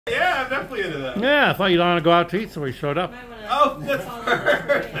definitely into that. Yeah, I thought you'd want to go out to eat, so we showed up. Oh, that's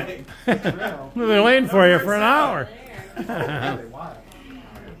perfect. We've been waiting for you for an hour.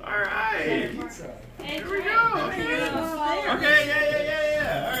 All right. Here we go. Okay, yeah. All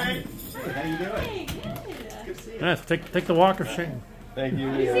right. Hey, how you doing? Good to see you. Yes, take the walk of shame. Thank you.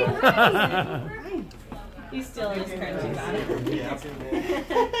 He's still just crunchy about it. Yeah.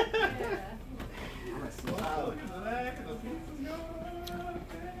 Wow, look at the neck and the pieces going on.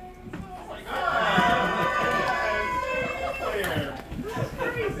 Oh my God. That's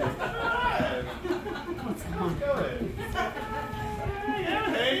crazy. Come on. How's it going?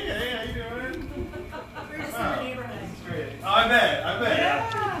 Yeah, hey, how you doing? We're just in the neighborhood. Great. Oh, I bet.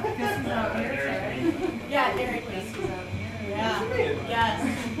 Because he's out here, right? Yeah, Derek is. He's out here.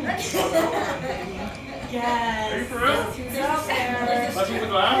 Yeah. Yes. Yes. Are you for real? He's out there. Let's move the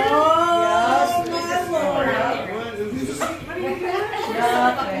glass. Oh, yes, my Lord. What is this? Nothing.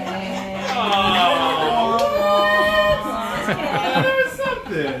 That was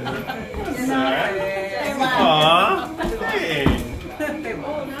something. What's that? Aw. Hey. They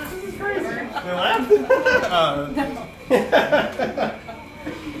laughed? Okay.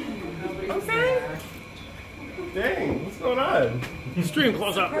 Dang, what's going on? Stream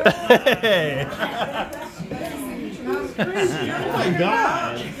close up. Hey. Oh my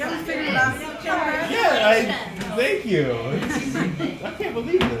God. Yeah, thank you. I can't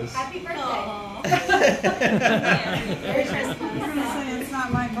believe this. Happy birthday. It's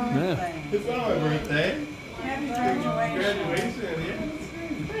not my birthday. It's not my birthday. Happy graduation. Graduation, yeah.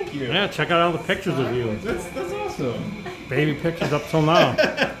 Thank you. Yeah, check out all the pictures of you. That's awesome. Baby pictures up till now.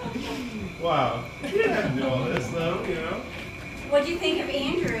 Wow. You didn't have to do all this though, you know? What'd you think of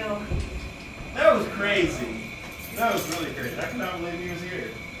Andrew? That was crazy. That was really crazy. I cannot believe he was here.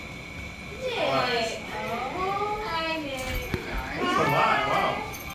 Nick. Oh, hi, Nick. That's a lot. Wow.